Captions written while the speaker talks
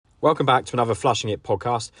Welcome back to another Flushing It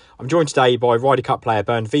podcast. I'm joined today by Ryder Cup player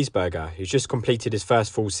Bernd Wiesberger, who's just completed his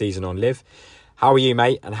first full season on Live. How are you,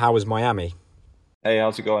 mate? And how was Miami? Hey,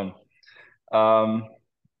 how's it going? Um,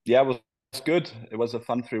 yeah, it was good. It was a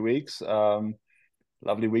fun 3 weeks.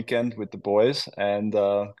 Lovely weekend with the boys, and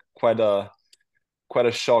quite a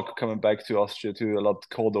shock coming back to Austria to a lot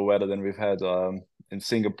colder weather than we've had in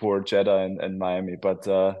Singapore, Jeddah, and Miami. But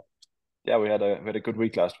yeah, we had a good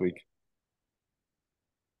week last week.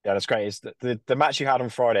 Yeah, that's great. It's the match you had on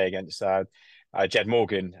Friday against Jed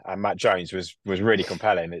Morgan and Matt Jones was really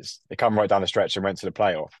compelling. They come right down the stretch and went to the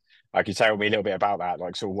playoff. Could you tell me a little bit about that,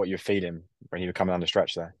 like sort of what you're feeling when you were coming down the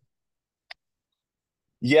stretch there?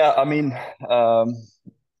 Yeah, I mean,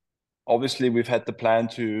 obviously we've had the plan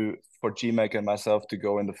to for GMAC and myself to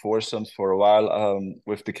go in the foursomes for a while,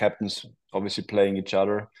 with the captains obviously playing each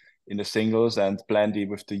other in the singles, and Blandy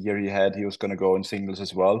with the year he had, he was going to go in singles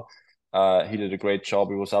as well. He did a great job.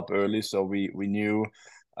 He was up early, so we knew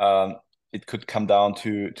it could come down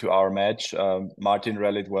to our match. Martin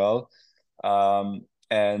rallied well.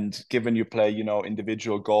 And given you play,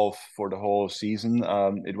 individual golf for the whole season,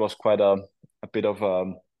 it was quite a bit of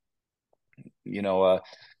you know, a,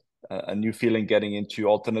 a new feeling getting into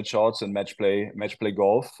alternate shots and match play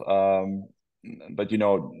golf. But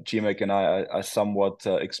GMAC and I are somewhat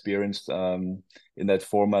experienced in that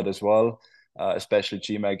format as well. Especially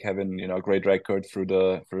GMAC having a great record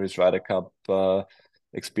through his Ryder Cup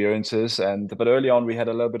experiences. But early on we had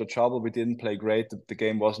a little bit of trouble. We didn't play great. The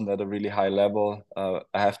game wasn't at a really high level, I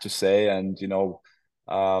have to say. And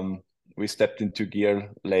we stepped into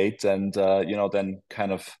gear late, and then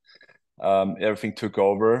kind of everything took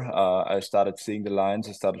over. I started seeing the lines.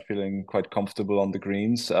 I started feeling quite comfortable on the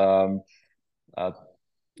greens. Uh,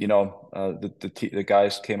 the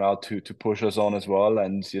guys came out to push us on as well,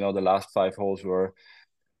 and the last 5 holes were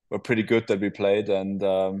pretty good that we played, and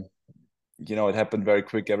it happened very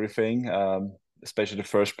quick. Everything, especially the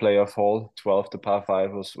first playoff hole, 12, the par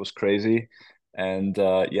five was crazy, and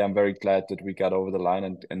yeah, I'm very glad that we got over the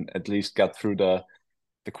line and at least got through the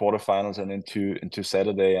quarterfinals and into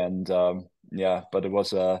Saturday. And yeah, but it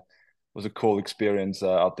was a cool experience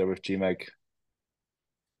out there with GMAC.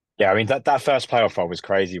 Yeah, I mean that first playoff hole was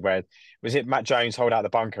crazy. Where was it? Matt Jones hold out the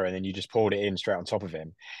bunker and then you just pulled it in straight on top of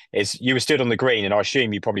him. It's you were stood on the green, and I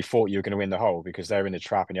assume you probably thought you were going to win the hole because they were in the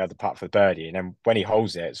trap and you had the putt for birdie. And then when he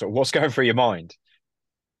holds it, so what's going through your mind?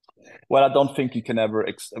 Well, I don't think you can ever.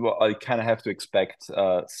 Well, I kind of have to expect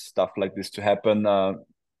stuff like this to happen.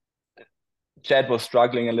 Chad was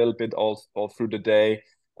struggling a little bit all through the day.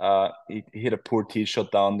 He hit a poor tee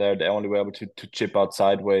shot down there. They only were able to chip out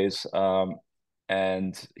sideways,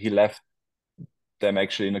 and he left them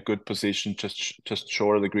actually in a good position, just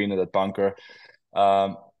short of the green of that bunker.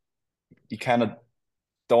 Um, you kind of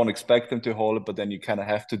don't expect them to hold it, but then you kind of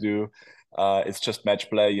have to do. It's just match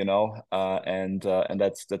play, and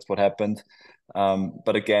that's what happened.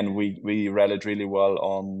 But again, we rallied really well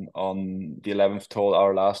on the 11th hole,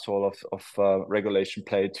 our last hole of regulation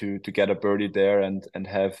play, to get a birdie there and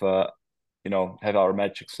have our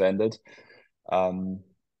match extended. Um,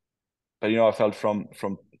 but I felt from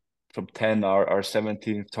 10, our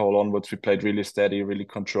 17th hole onwards, we played really steady, really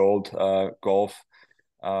controlled golf.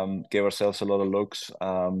 Gave ourselves a lot of looks.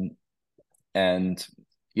 And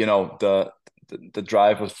the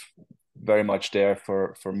drive was very much there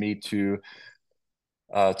for me to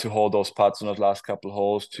hold those putts in those last couple of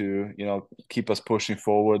holes to keep us pushing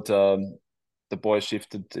forward. The boys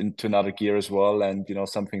shifted into another gear as well, and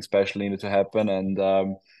something special needed to happen, and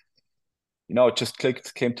it just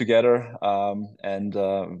clicked, came together, and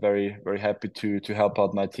very very happy to help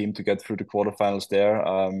out my team to get through the quarterfinals there.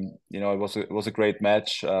 It was a great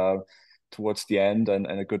match towards the end, and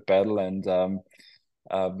a good battle, and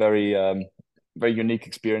very very unique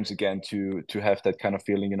experience again to have that kind of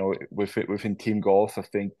feeling, within team golf. I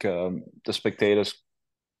think the spectators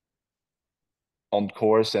on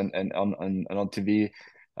course and on TV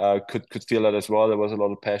could feel that as well. There was a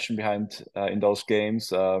lot of passion behind in those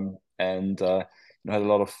games, and had a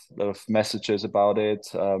lot of messages about it,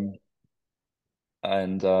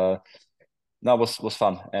 and no, was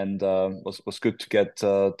fun, and was good to get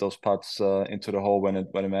those putts into the hole when it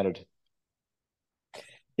mattered.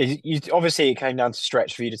 Obviously it came down to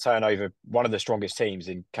stretch for you to turn over one of the strongest teams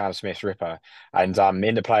in Callum Smith's Ripper, and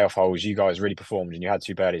in the playoff holes you guys really performed and you had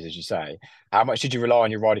two birdies, as you say. How much did you rely on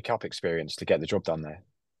your Ryder Cup experience to get the job done there?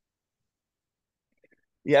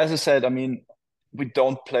 Yeah, as I said, I mean, we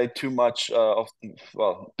don't play too much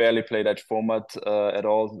well, barely play that format at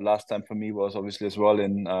all. Last time for me was obviously as well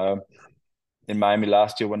in Miami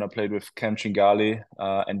last year when I played with Cam Chingali,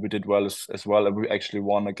 and we did well as well. And we actually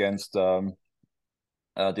won against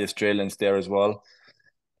the Australians there as well.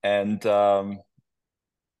 And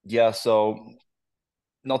yeah, so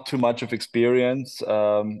not too much of experience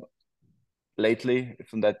lately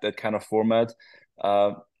from that kind of format.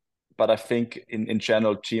 Uh, but I think in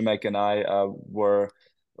general, GMAC and I were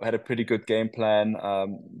had a pretty good game plan.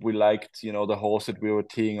 We liked, the holes that we were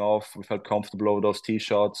teeing off. We felt comfortable over those tee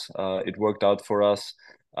shots. It worked out for us,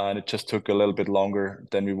 and it just took a little bit longer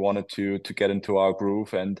than we wanted to get into our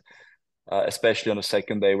groove. And especially on the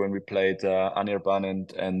second day when we played Anirban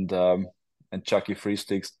and Chucky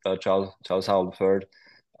Freesticks, Charles Howell the third,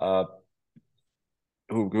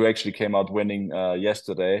 who actually came out winning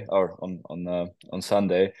yesterday or on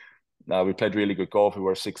Sunday. We played really good golf. We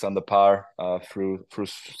were 6 under par through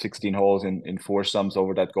 16 holes in foursomes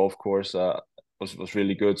over that golf course. Was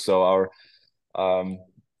really good. So our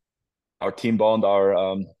team bond,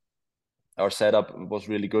 our setup was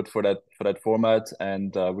really good for that format,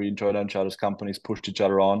 and we enjoyed each other's companies, pushed each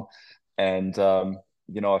other on, and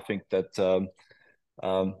I think that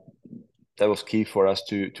um, that was key for us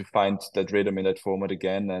to find that rhythm in that format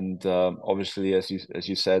again. And obviously, as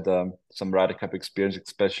you said, some Ryder Cup experience,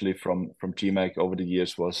 especially from GMAC over the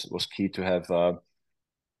years, was key to have that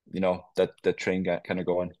train kind of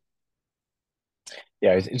going.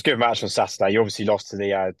 Yeah, it's a good match on Saturday. You obviously lost to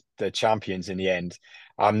the champions in the end.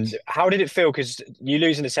 How did it feel? Because you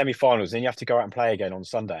lose in the semi-finals, then you have to go out and play again on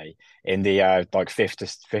Sunday in the like fifth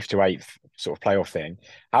to eighth sort of playoff thing.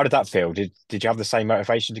 How did that feel? Did you have the same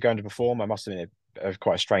motivation to go and to perform? It must have been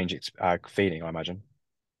quite a strange feeling, I imagine.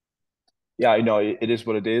 Yeah, it is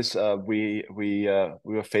what it is. We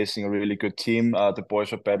were facing a really good team. The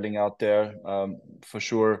boys were battling out there for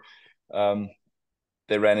sure. Um,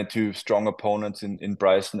 they ran into strong opponents in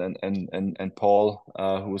Bryson and Paul,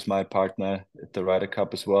 who was my partner at the Ryder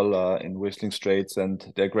Cup as well, in Whistling Straits,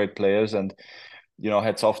 and they're great players. And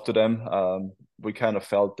hats off to them. We kind of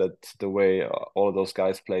felt that the way all of those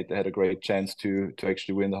guys played, they had a great chance to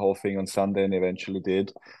actually win the whole thing on Sunday, and eventually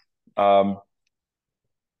did. Um,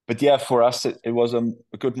 but yeah, for us, it was a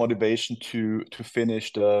good motivation to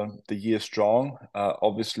finish the year strong.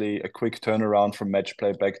 Obviously, a quick turnaround from match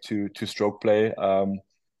play back to stroke play.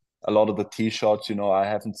 A lot of the tee shots, I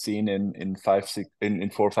haven't seen in 4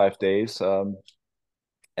 or 5 days, and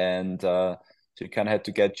so you kind of had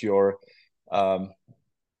to get um,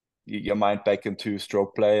 your mind back into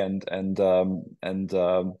stroke play and a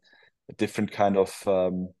different kind of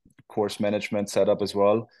course management setup as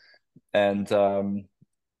well. And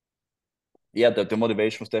yeah, the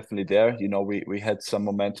motivation was definitely there. We had some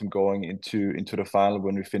momentum going into the final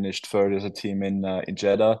when we finished third as a team in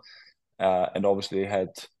Jeddah, and obviously had,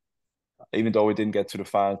 even though we didn't get to the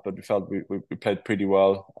finals, but we felt we played pretty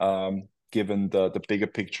well. Given the bigger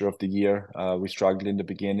picture of the year, we struggled in the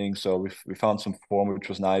beginning, so we found some form, which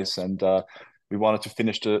was nice, and we wanted to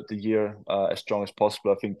finish the year as strong as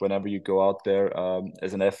possible. I think whenever you go out there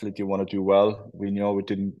as an athlete, you want to do well. We know we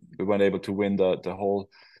weren't able to win the whole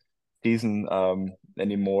season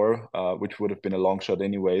anymore, which would have been a long shot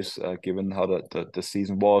anyways, given how the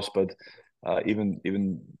season was. But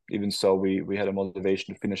even so, we had a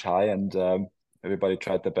motivation to finish high, and everybody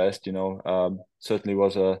tried their best. Certainly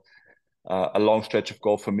was a long stretch of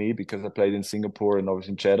golf for me because I played in Singapore and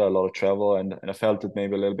obviously in Jeddah, a lot of travel, and I felt it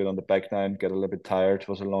maybe a little bit on the back nine, get a little bit tired. It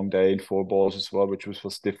was a long day in 4 balls as well, which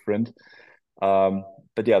was different.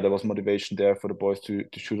 But yeah, there was motivation there for the boys to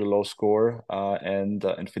shoot a low score and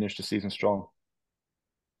finish the season strong.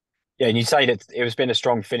 Yeah, and you say that it has been a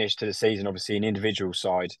strong finish to the season, obviously, an individual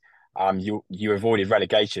side. You avoided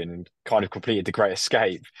relegation and kind of completed the great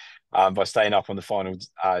escape by staying up on the final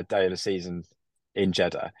day of the season in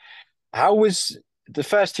Jeddah. How was the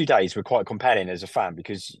first 2 days were quite compelling as a fan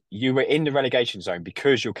because you were in the relegation zone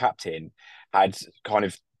because your captain had kind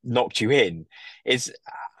of knocked you in. Is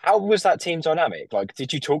How was that team dynamic? Like,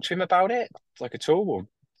 did you talk to him about it, like at all? Or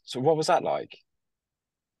so what was that like?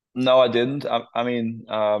 No, I didn't. I mean,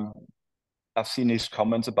 I've seen his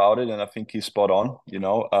comments about it, and I think he's spot on.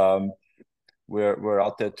 We're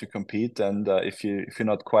out there to compete, and if you're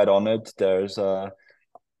not quite on it,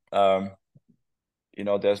 um,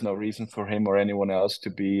 there's no reason for him or anyone else to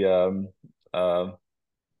be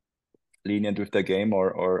lenient with their game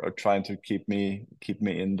or trying to keep me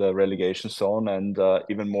in the relegation zone. And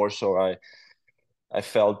even more so, I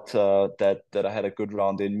felt that I had a good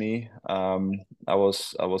round in me. I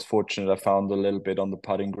was fortunate. I found a little bit on the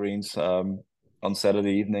putting greens on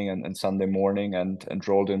Saturday evening and Sunday morning, and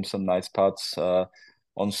rolled in some nice putts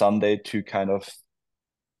on Sunday to kind of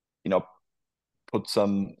put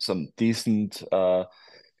some decent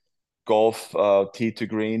golf tee to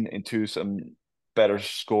green into some better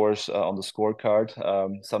scores on the scorecard.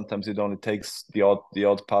 Sometimes it only takes the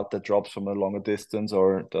odd putt that drops from a longer distance,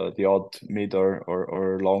 or the odd mid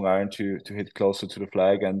or long iron to hit closer to the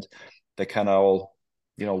flag, and they kind of all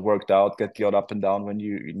worked out. Get the odd up and down when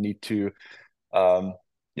you need to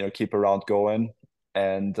keep a round going,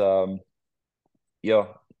 and yeah,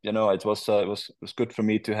 it was good for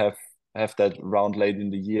me to have that round late in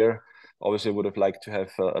the year. Obviously, I would have liked to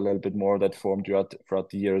have a little bit more of that form throughout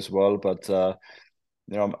the year as well. But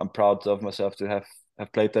I'm proud of myself to have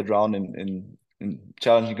played that round in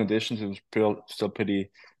challenging conditions. It was still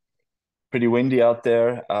pretty windy out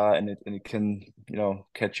there, and it can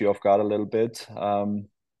catch you off guard a little bit.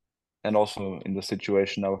 And also in the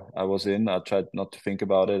situation I was in, I tried not to think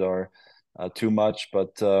about it or too much,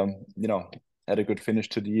 but had a good finish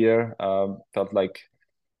to the year. Felt like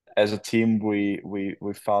as a team we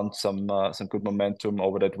found some good momentum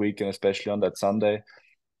over that weekend, especially on that Sunday,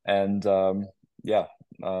 and yeah,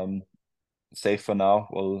 um, safe for now.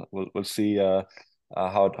 We'll see how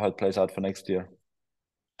it plays out for next year.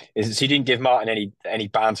 So you didn't give Martin any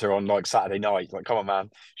banter on like Saturday night? Like, come on, man,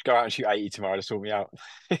 just go out and shoot 80 tomorrow to sort me out.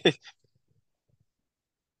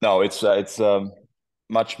 No, it's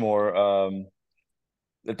much more.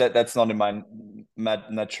 That's not in my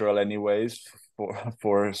natural anyways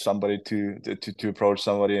for somebody to approach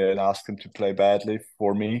somebody and ask them to play badly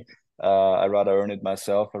for me. I rather earn it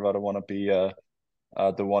myself. I rather want to be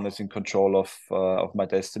the one who's in control of my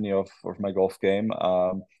destiny of my golf game.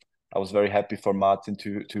 I was very happy for Martin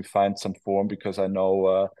to find some form, because I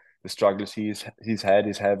know the struggles he's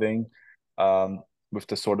having with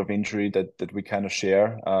the sort of injury that we kind of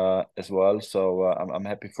share as well. So I'm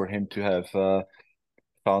happy for him to have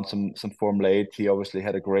found some form late. He obviously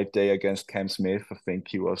had a great day against Cam Smith. I think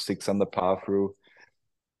he was 6 under par through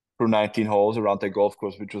 19 holes around the golf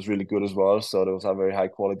course, which was really good as well. So that was a very high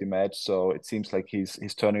quality match. So it seems like he's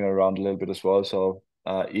turning around a little bit as well. So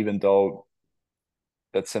even though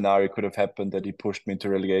that scenario could have happened, that he pushed me into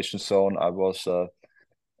relegation zone, I was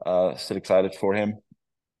still excited for him.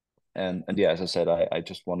 And yeah, as I said, I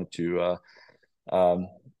just wanted to um,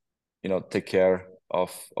 take care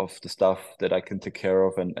of the stuff that I can take care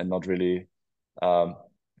of, and not really um,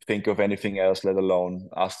 think of anything else, let alone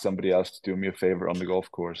ask somebody else to do me a favor on the golf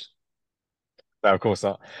course. No, of course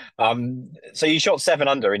not. So you shot 7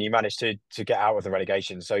 under and you managed to get out of the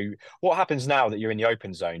relegation. So what happens now that you're in the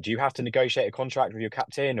open zone? Do you have to negotiate a contract with your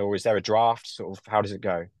captain, or is there a draft? Sort of, how does it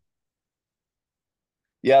go?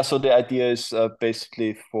 Yeah, so the idea is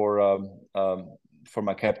basically for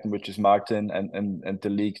my captain, which is Martin, and the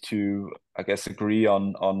league to, I guess, agree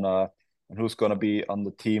on who's going to be on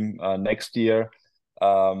the team next year.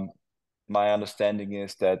 Um, my understanding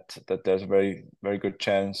is that there's a very good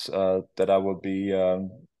chance that I will be on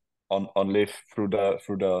live through the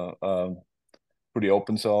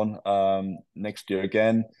open zone next year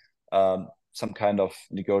again. Some kind of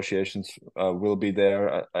negotiations will be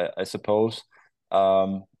there, I suppose.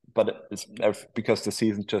 But it's because the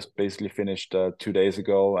season just basically finished 2 days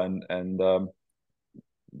ago, and we're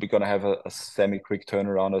gonna have a semi quick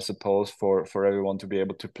turnaround, I suppose, for everyone to be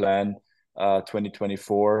able to plan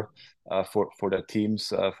 2024 for their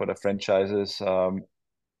teams, for their franchises,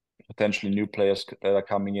 potentially new players that are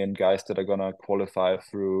coming in, guys that are gonna qualify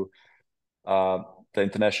through uh, the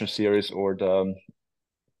international series or the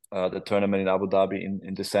tournament in Abu Dhabi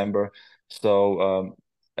in December. So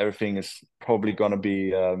everything is probably gonna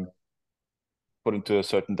be put into a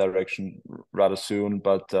certain direction rather soon,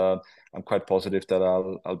 but I'm quite positive that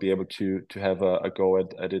I'll be able to have a go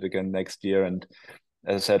at it again next year. And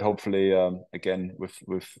as I said, hopefully again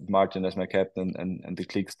with Martin as my captain and the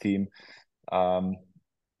Clicks team, um,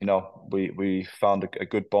 we found a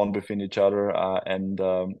good bond between each other, and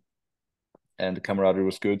the camaraderie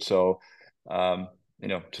was good. So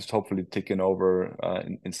just hopefully taking over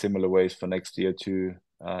in similar ways for next year to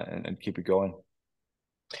and keep it going.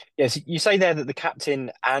 Yes, you say there that the captain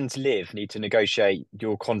and Liv need to negotiate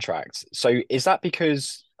your contract. So is that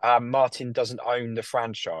because Martin doesn't own the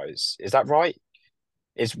franchise? Is that right?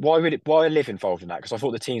 Is why are Liv involved in that? Because I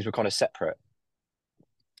thought the teams were kind of separate.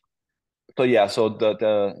 So yeah, so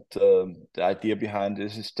the idea behind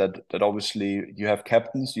this is that obviously you have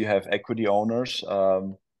captains, you have equity owners.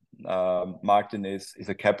 Martin is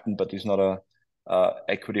a captain, but he's not a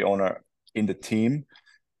equity owner in the team.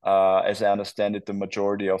 As I understand it, the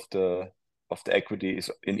majority of the equity is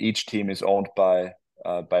in each team is owned by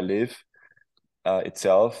Liv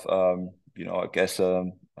itself. I guess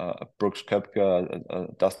Brooks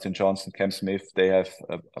Koepka, Dustin Johnson, Cam Smith, they have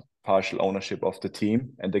a partial ownership of the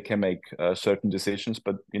team, and they can make certain decisions.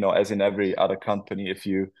 But as in every other company, if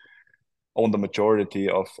you own the majority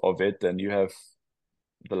of it, then you have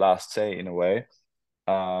the last say in a way.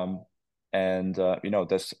 Um, and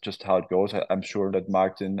that's just how it goes. I'm sure that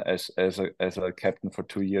Martin, as a captain for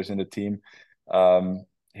 2 years in the team, um,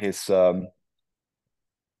 his um,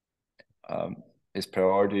 um, his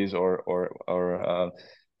priorities or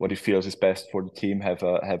what he feels is best for the team have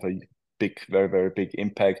a big, very very big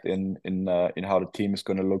impact in how the team is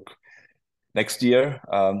going to look next year.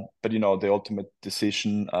 But the ultimate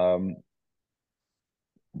decision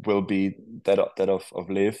will be that of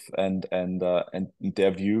Liv and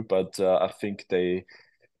their view. But I think they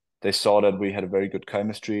saw that we had a very good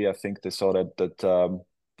chemistry. I think they saw that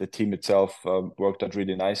the team itself worked out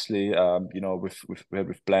really nicely.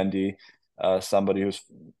 With Blandy, somebody who's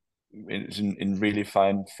in really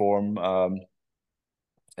fine form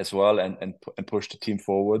as well, and push the team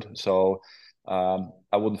forward. So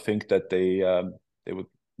I wouldn't think that they would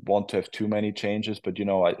want to have too many changes, but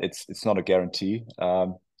it's not a guarantee.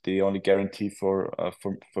 The only guarantee for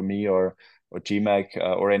me or GMAC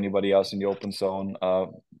or anybody else in the open zone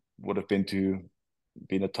would have been to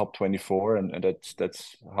be in the top 24, and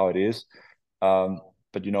that's how it is. But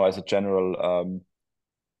as a general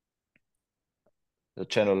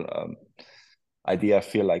idea, I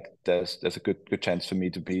feel like there's a good chance for me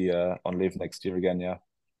to be on Live next year again. Yeah.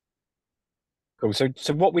 Cool. So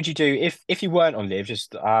what would you do if you weren't on Live?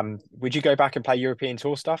 Just would you go back and play European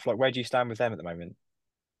Tour stuff? Like, where do you stand with them at the moment?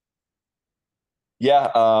 Yeah,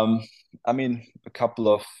 I mean, a couple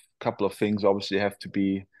of things obviously have to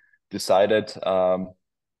be decided.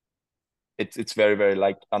 It's very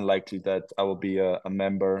very unlikely that I will be a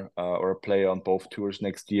member or a player on both tours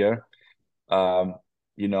next year. Um,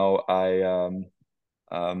 you know, I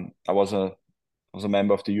was a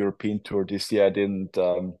member of the European Tour this year. I didn't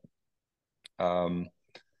um,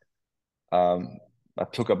 um, I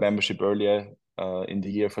took a membership earlier in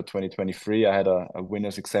the year for 2023. I had a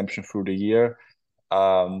winner's exemption through the year.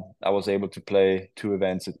 I was able to play two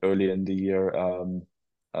events early in the year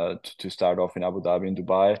to start off in Abu Dhabi and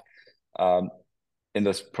Dubai. Um, in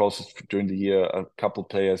this process during the year, a couple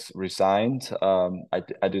players resigned.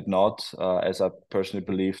 I did not, as I personally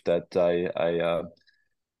believe that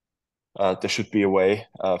there should be a way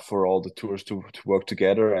for all the tours to work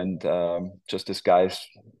together, and just as guys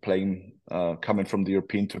playing coming from the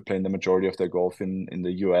European Tour, playing the majority of their golf in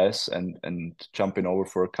the US and jumping over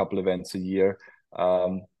for a couple events a year.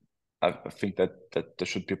 Um, I think that there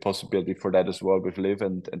should be a possibility for that as well with Liv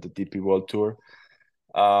and the DP World Tour.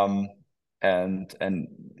 Um, and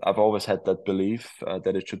I've always had that belief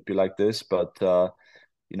that it should be like this, but I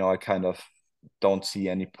kind of don't see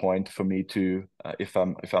any point for me to if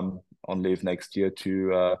I'm on Live next year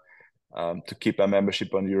to keep my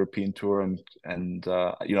membership on the European Tour, and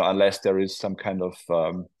unless there is some kind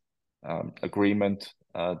of agreement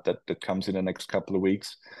that comes in the next couple of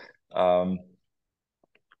weeks. Um,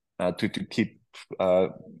 to keep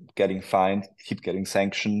getting fined, keep getting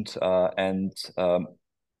sanctioned, and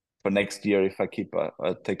for next year, if I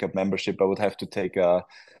take up membership, I would have to take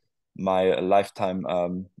my lifetime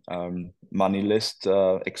money list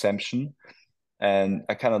exemption, and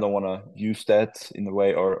I kind of don't want to use that in a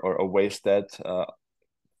way or waste that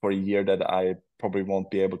for a year that I probably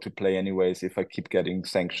won't be able to play anyways if I keep getting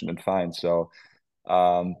sanctioned and fined. So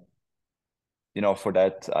um, for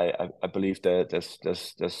that, I believe that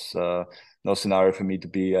there's no scenario for me to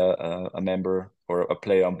be a member or a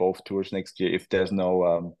player on both tours next year if there's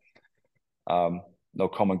no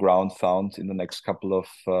common ground found in the next couple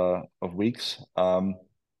of weeks.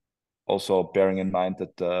 Also bearing in mind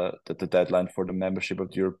that the deadline for the membership of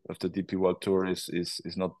the DP World Tour is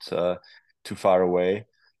not too far away.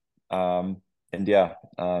 And yeah,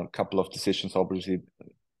 a couple of decisions obviously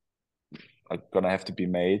are gonna have to be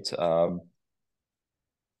made.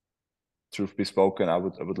 Truth be spoken, I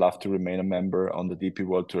would love to remain a member on the DP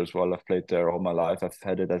World Tour as well. I've played there all my life. I've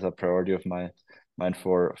had it as a priority of mine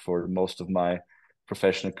for most of my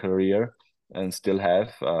professional career, and still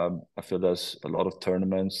have. I feel there's a lot of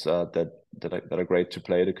tournaments that are great to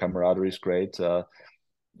play. The camaraderie is great. A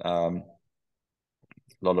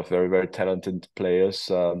lot of very very talented players,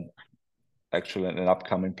 actual and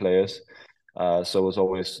upcoming players. So it was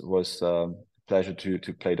always pleasure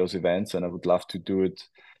to play those events, and I would love to do it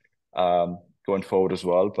going forward as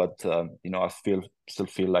well. But I still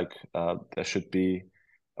feel like there should be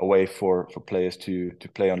a way for players to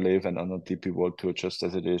play on Live and on the DP World Tour, just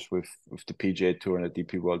as it is with the PGA Tour and the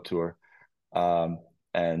DP World Tour.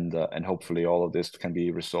 And hopefully all of this can be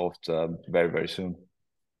resolved very very soon.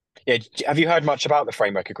 Yeah, have you heard much about the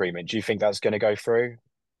framework agreement? Do you think that's going to go through?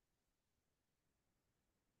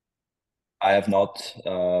 I have not.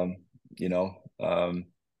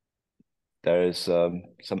 There is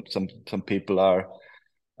some people are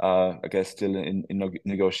I guess still in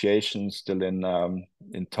negotiations, still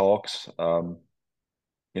in talks.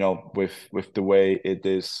 With the way it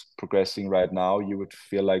is progressing right now, you would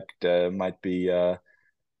feel like there might be a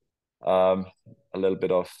little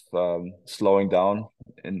bit of slowing down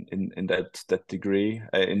in that degree,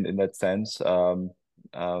 in that sense.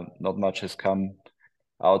 Not much has come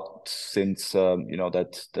out since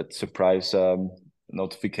that surprise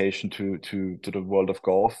notification to the world of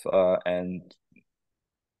golf, and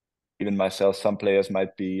even myself, some players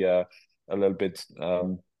might be a little bit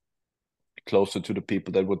closer to the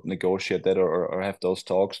people that would negotiate that, or have those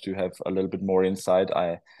talks to have a little bit more insight.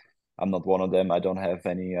 I'm not one of them. I don't have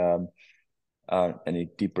any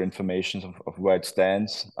deeper information of where it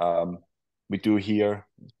stands. We do hear,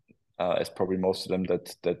 as probably most of them,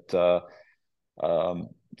 that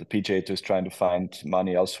the PGA Tour is trying to find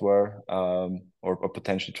money elsewhere, or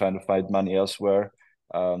potentially trying to find money elsewhere,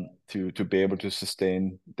 to be able to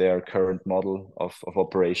sustain their current model of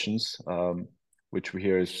operations, which we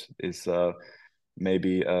hear is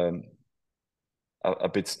maybe a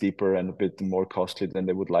bit steeper and a bit more costly than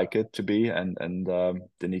they would like it to be, and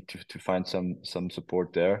they need to find some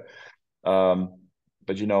support there.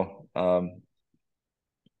 But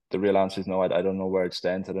the real answer is no. I don't know where it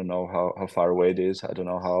stands. I don't know how far away it is. I don't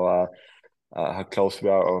know how close we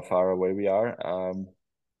are or far away we are,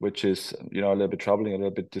 which is a little bit troubling, a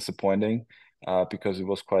little bit disappointing, because it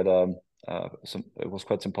was quite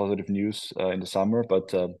some positive news in the summer.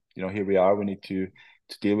 But here we are. We need to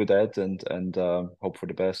deal with that and hope for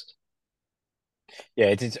the best. Yeah,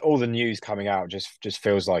 it's all the news coming out just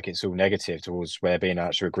feels like it's all negative towards where being an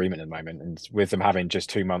actual agreement at the moment. And with them having just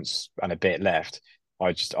 2 months and a bit left,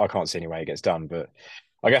 I can't see any way it gets done. But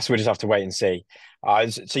I guess we'll just have to wait and see.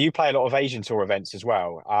 So you play a lot of Asian Tour events as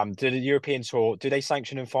well. Do the European Tour, do they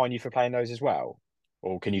sanction and fine you for playing those as well?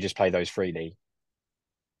 Or can you just play those freely?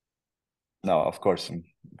 No, of course,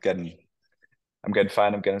 getting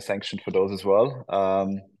fined. I'm getting sanctioned for those as well.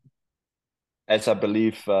 As I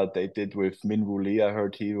believe they did with Minwoo Lee. I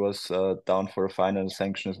heard he was down for a fine and a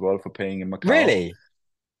sanction as well for paying in Macau. Really?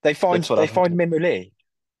 They That's find what they I've find Minwoo Lee.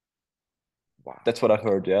 Wow. That's what I've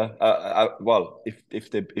heard. Yeah. Well,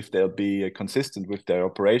 if they'll be consistent with their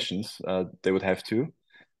operations, they would have to.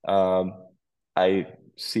 I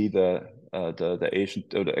see the Asian.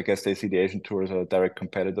 I guess they see the Asian Tour as a direct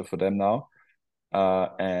competitor for them now.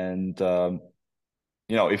 And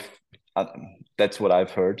if that's what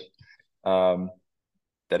I've heard. That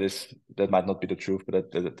might not be the truth,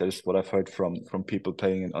 but that is what I've heard from people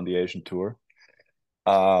playing on the Asian Tour.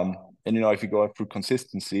 And if you go through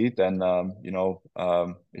consistency, then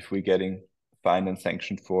if we're getting fined and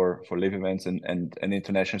sanctioned for live events and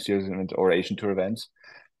international series event or Asian Tour events,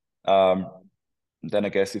 then I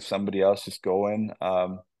guess if somebody else is going,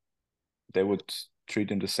 they would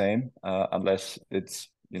treat him the same, unless it's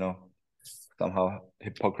somehow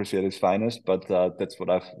hypocrisy at its finest. But that's what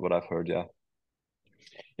I've heard. Yeah.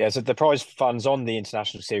 Yeah, so the prize funds on the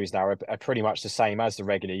international series now are pretty much the same as the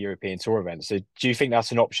regular European Tour events. So do you think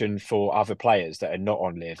that's an option for other players that are not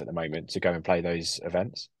on live at the moment to go and play those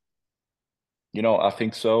events? I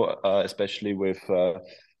think so, especially with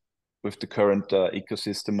the current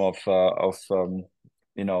ecosystem of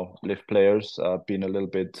live players being a little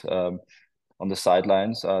bit on the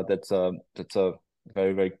sidelines. That's a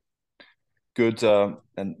very, very good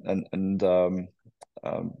and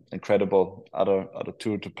incredible other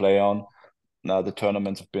tour to play on. Now the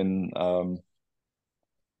tournaments have been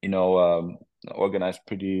organized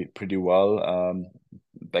pretty well.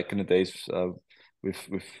 Back in the days,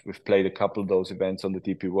 we've played a couple of those events on the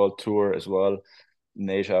DP World Tour as well. In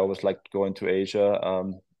Asia, I always like going to Asia.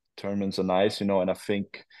 Tournaments are nice, and I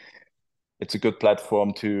think it's a good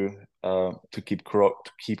platform to keep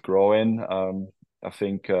growing. I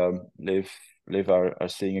think Live are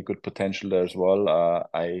seeing a good potential there as well.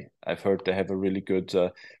 I've heard they have a really good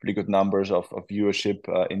numbers of viewership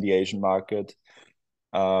in the Asian market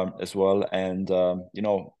as well, and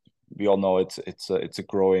we all know it's a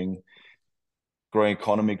growing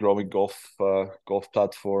economy, growing golf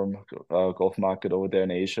platform, golf market over there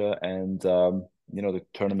in Asia, and the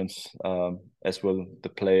tournaments, as well, the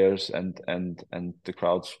players and the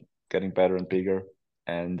crowds getting better and bigger,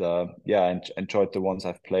 and I enjoyed the ones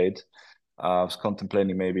I've played. I was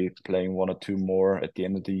contemplating maybe playing one or two more at the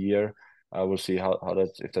end of the year. We'll see how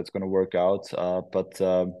if that's going to work out. But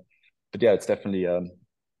yeah, it's definitely a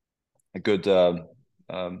good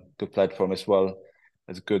platform as well.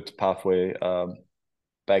 It's a good pathway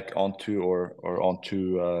back onto or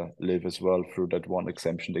onto live as well through that one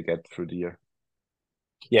exemption they get through the year.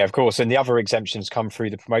 Yeah, of course. And the other exemptions come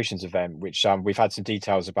through the promotions event, which we've had some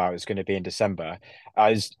details about. It's going to be in December.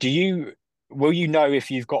 Do you will you know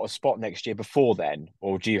if you've got a spot next year before then,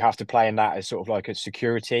 or do you have to play in that as sort of like a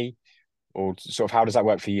security, or sort of how does that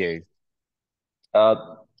work for you? Uh,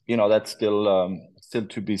 that's still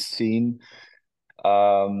to be seen.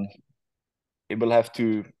 Um, it will have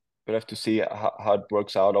to we'll have to see how it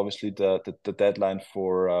works out. Obviously, the deadline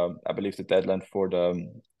for I believe the deadline for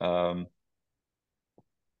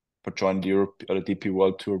joining the Europe or the DP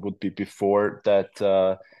World Tour would be before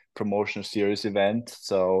that promotion series event.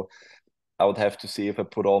 So I would have to see if I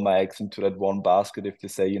put all my eggs into that one basket. If they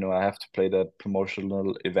say, I have to play the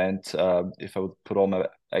promotional event, if I would put all my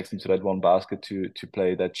eggs into that one basket to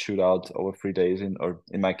play that shootout over 3 days or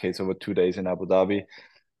in my case, over 2 days in Abu Dhabi.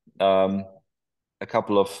 Um, a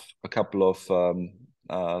couple of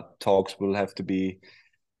talks will have to be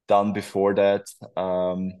done before that.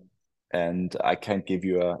 And I can't give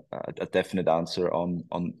you a definite answer on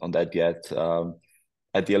that yet.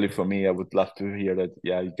 Ideally for me, I would love to hear that.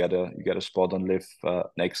 Yeah, you get a spot on Live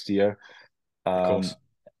next year. Of Um, course.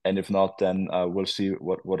 and if not, then we'll see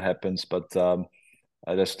what happens. But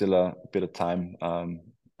there's still a bit of time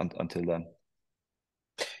until then.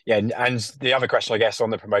 Yeah, and the other question, I guess, on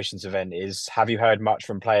the promotions event is: have you heard much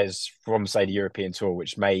from players from, say, the European Tour,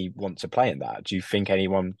 which may want to play in that? Do you think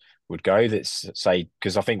anyone would go? That's say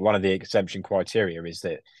because I think one of the exemption criteria is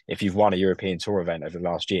that if you've won a European Tour event over the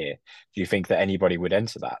last year, do you think that anybody would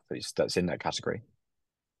enter that's in that category?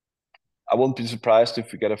 I won't be surprised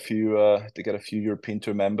if we get a few European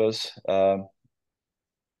Tour members. You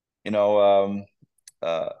know,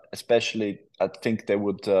 especially I think they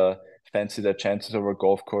would fancy their chances over a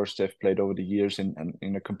golf course they've played over the years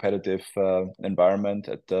in a competitive environment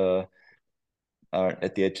at the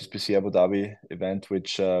HSBC Abu Dhabi event,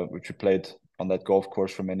 which we played on that golf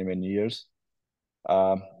course for many years.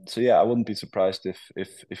 So yeah, I wouldn't be surprised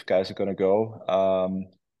if guys are gonna go.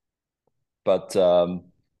 But I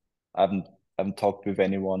haven't talked with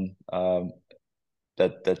anyone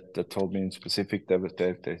that told me in specific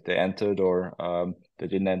that they entered or they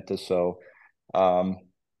didn't enter. So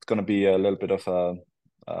it's going to be a little bit of a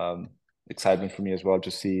excitement for me as well to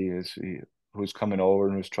see who's coming over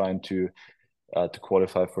and who's trying to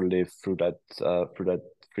qualify for Live through that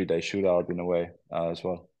 3 day shootout in a way as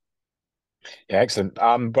well. Yeah, excellent.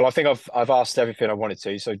 Well, I think I've asked everything I wanted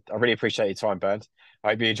to, so I really appreciate your time, Bernd. I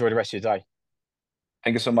hope you enjoy the rest of your day.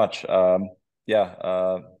 Thank you so much.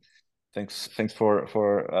 Yeah. Thanks for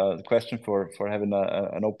the question for having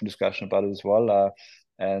an open discussion about it as well.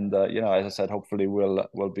 And as I said, hopefully we're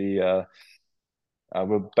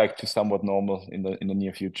back to somewhat normal in the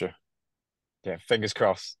near future. Yeah, fingers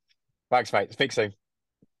crossed. Thanks, mate. Speak soon.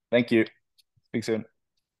 Thank you. Speak soon.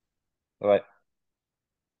 Bye bye.